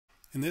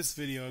In this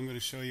video, I'm going to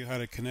show you how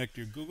to connect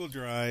your Google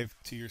Drive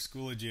to your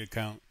Schoology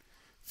account.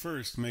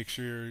 First, make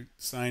sure you're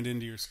signed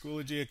into your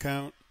Schoology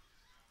account.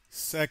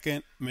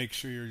 Second, make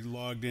sure you're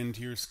logged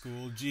into your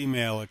school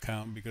Gmail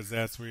account because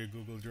that's where your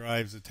Google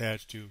Drive is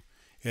attached to.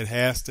 It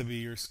has to be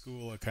your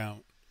school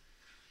account.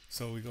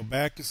 So we go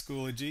back to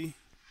Schoology,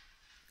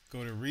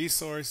 go to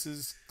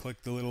Resources,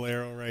 click the little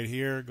arrow right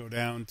here, go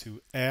down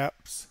to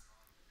Apps,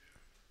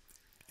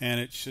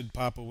 and it should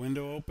pop a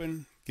window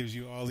open. Gives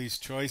you all these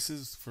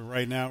choices. For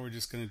right now, we're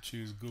just going to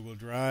choose Google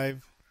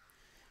Drive.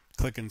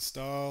 Click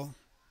Install.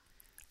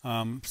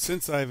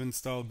 Since I've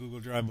installed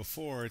Google Drive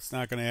before, it's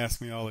not going to ask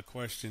me all the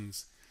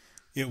questions.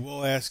 It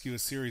will ask you a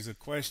series of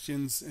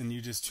questions, and you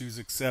just choose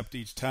Accept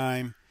each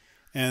time.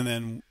 And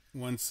then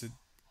once it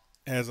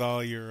has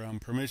all your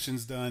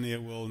permissions done,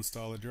 it will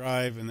install the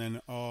drive, and then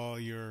all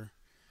your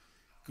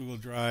Google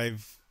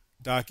Drive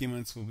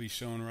documents will be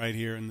shown right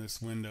here in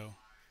this window.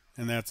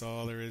 And that's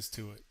all there is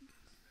to it.